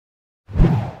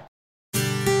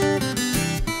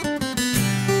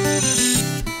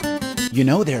You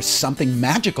know, there's something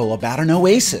magical about an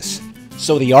oasis.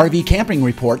 So the RV Camping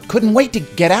Report couldn't wait to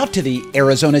get out to the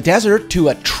Arizona desert to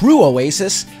a true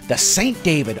oasis, the St.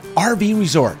 David RV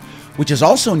Resort, which is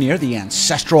also near the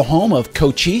ancestral home of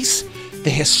Cochise, the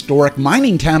historic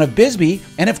mining town of Bisbee,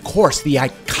 and of course the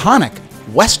iconic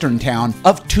western town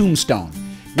of Tombstone,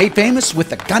 made famous with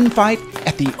the gunfight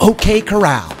at the OK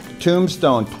Corral.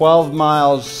 Tombstone, 12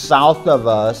 miles south of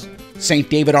us. St.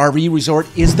 David RV Resort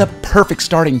is the perfect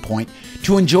starting point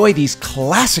to enjoy these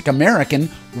classic American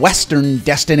western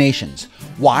destinations.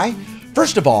 Why?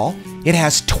 First of all, it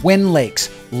has twin lakes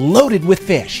loaded with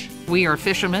fish. We are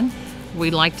fishermen. We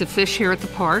like to fish here at the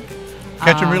park.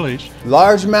 Catch and release.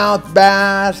 Largemouth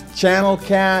bass, channel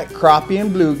cat, crappie and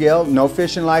bluegill, no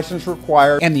fishing license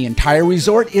required. And the entire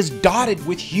resort is dotted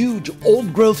with huge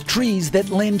old-growth trees that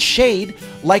lend shade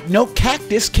like no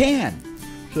cactus can.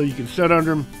 So you can sit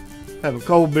under them, have a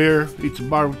cold beer, eat some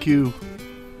barbecue,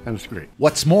 and it's great.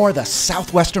 What's more, the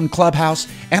Southwestern Clubhouse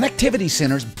and Activity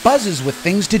Centers buzzes with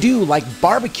things to do like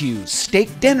barbecues,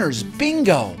 steak dinners,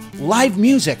 bingo, live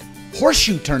music,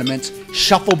 horseshoe tournaments,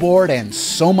 shuffleboard, and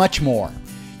so much more.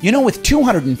 You know, with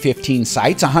 215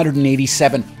 sites,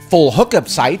 187 full hookup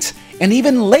sites, and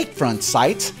even lakefront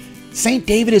sites, St.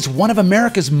 David is one of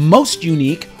America's most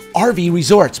unique RV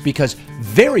resorts because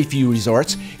very few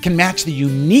resorts can match the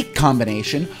unique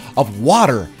combination of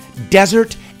water,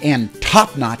 desert, and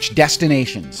top-notch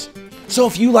destinations. So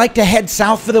if you like to head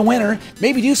south for the winter,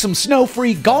 maybe do some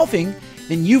snow-free golfing,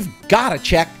 then you've got to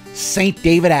check St.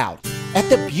 David out. At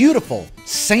the beautiful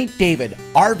St. David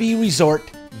RV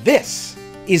Resort, this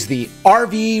is the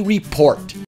RV Report.